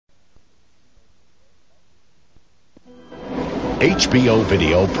HBO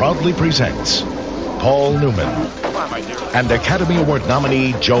Video proudly presents Paul Newman and Academy Award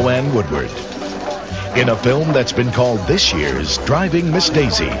nominee Joanne Woodward in a film that's been called this year's Driving Miss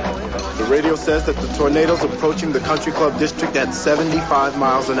Daisy. The radio says that the tornado's approaching the country club district at 75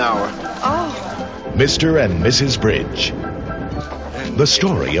 miles an hour. Oh. Mr. and Mrs. Bridge. The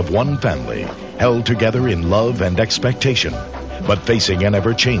story of one family held together in love and expectation, but facing an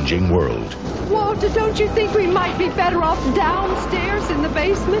ever-changing world. Walter, don't you think we might be better off downstairs in the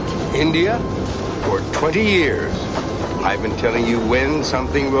basement? India, for 20 years, I've been telling you when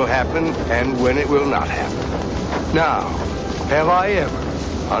something will happen and when it will not happen. Now, have I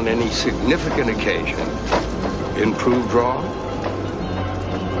ever, on any significant occasion, been proved wrong?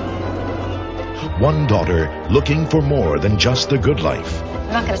 One daughter looking for more than just the good life.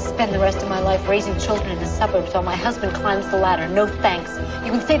 I'm not going to spend the rest of my life raising children in the suburbs while my husband climbs the ladder. No thanks.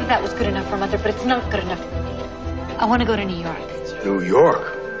 You can say that that was good enough for Mother, but it's not good enough for me. I want to go to New York. New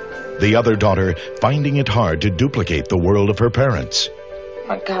York? The other daughter finding it hard to duplicate the world of her parents.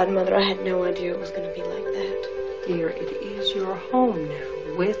 My godmother, I had no idea it was going to be like that. Dear, it is your home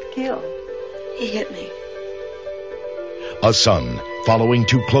now, with Gil. He hit me. A son following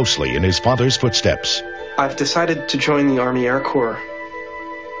too closely in his father's footsteps. I've decided to join the Army Air Corps.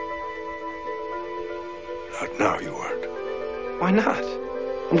 Not now, you aren't. Why not?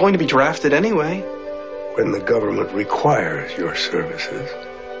 I'm going to be drafted anyway. When the government requires your services,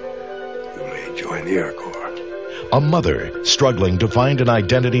 you may join the Air Corps. A mother struggling to find an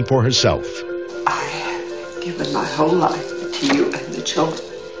identity for herself. I have given my whole life to you and the children.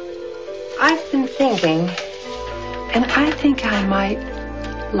 I've been thinking, and I think I might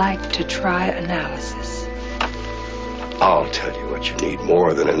like to try analysis. I'll tell you what you need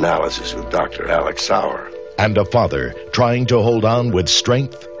more than analysis with Dr. Alex Sauer. And a father trying to hold on with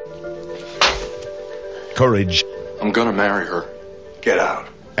strength, courage, I'm gonna marry her. Get out.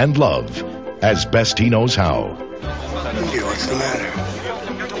 and love as best he knows how. India, what's the matter?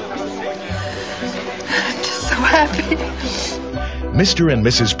 I'm just so happy. Mr. and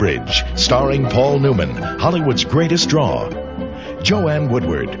Mrs. Bridge, starring Paul Newman, Hollywood's greatest draw. Joanne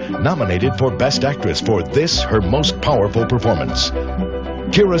Woodward, nominated for Best Actress for this, her most powerful performance.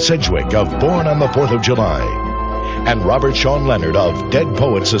 Kyra Sedgwick of Born on the 4th of July. And Robert Sean Leonard of Dead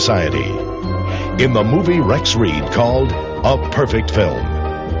Poets Society. In the movie Rex Reed called A Perfect Film.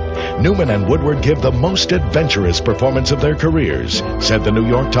 Newman and Woodward give the most adventurous performance of their careers, said the New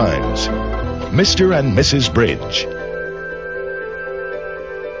York Times. Mr. and Mrs. Bridge.